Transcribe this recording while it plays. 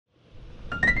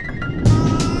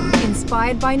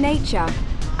inspired by nature.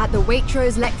 At the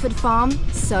Waitrose Leckford farm,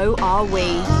 so are we.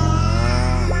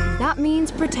 That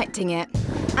means protecting it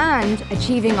and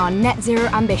achieving our net zero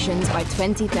ambitions by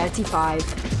 2035.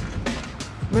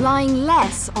 Relying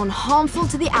less on harmful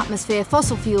to the atmosphere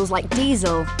fossil fuels like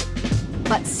diesel,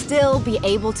 but still be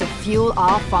able to fuel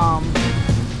our farm.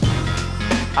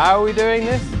 How are we doing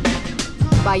this?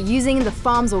 By using the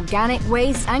farm's organic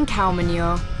waste and cow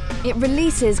manure. It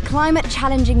releases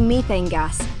climate-challenging methane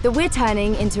gas that we're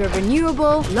turning into a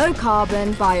renewable,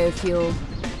 low-carbon biofuel.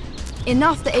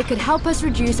 Enough that it could help us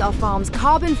reduce our farm's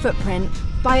carbon footprint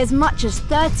by as much as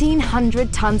 1,300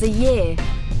 tonnes a year.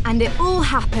 And it all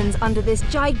happens under this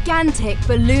gigantic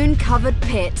balloon-covered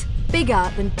pit,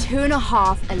 bigger than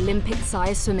 2.5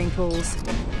 Olympic-sized swimming pools.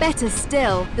 Better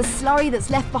still, the slurry that's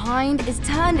left behind is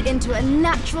turned into a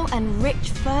natural and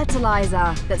rich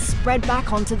fertiliser that's spread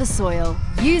back onto the soil,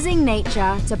 using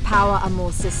nature to power a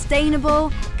more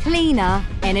sustainable, cleaner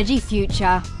energy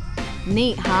future.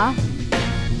 Neat, huh?